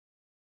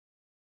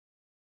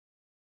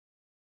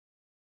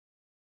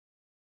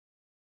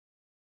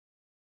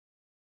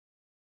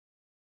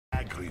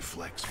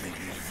reflex make me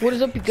What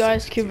is up, you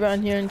guys? Kid sensitive.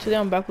 Ryan here, and today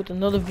I'm back with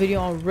another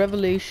video on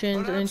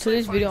Revelations. And in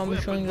today's video, I'm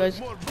showing you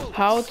guys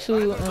how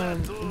to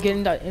get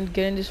in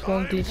this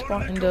one glitch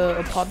spot in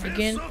the pop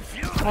again.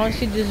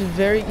 Honestly, this is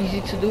very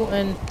easy to do,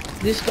 and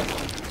this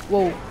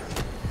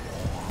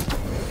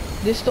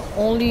this is the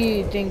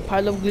only thing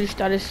pile-up glitch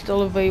that is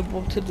still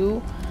available to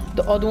do.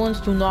 The other ones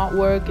do not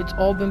work. It's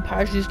all been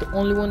patched. This is the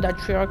only one that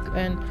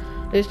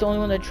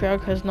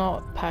Treyarch has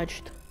not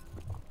patched.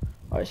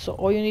 Alright, so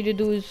all you need to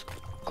do is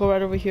go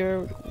right over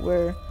here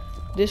where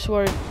okay,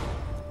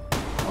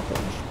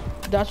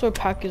 that's where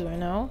Pack is right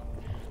now.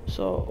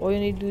 So all you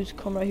need to do is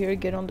come right here,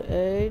 get on the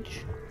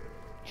edge,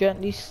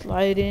 gently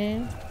slide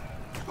in.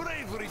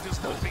 Bravery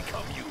does not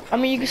become you. I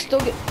mean, you could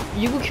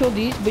kill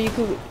these, but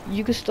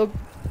you could still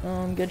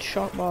get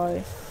shot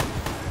by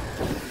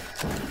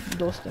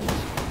those things.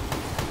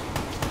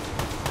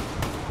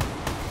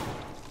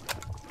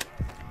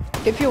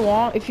 If you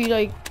want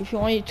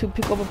you to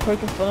pick up a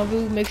perk in front of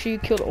you, make sure you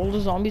kill all the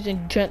zombies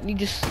and gently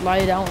just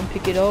slide out and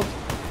pick it up.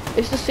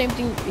 It's the same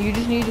thing. You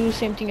just need to do the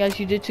same thing as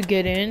you did to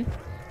get in.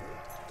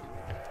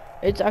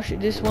 It's actually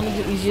this one of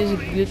the easiest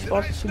glitch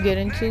spots to get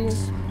into,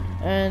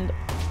 and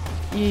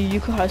you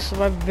could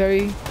survive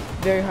very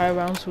high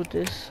rounds with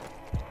this.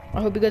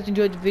 I hope you guys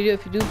enjoyed the video.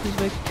 If you do, please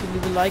make sure to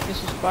leave a like and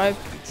subscribe.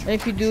 And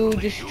if you do,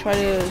 just try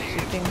to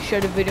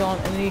share the video on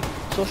any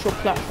social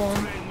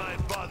platform.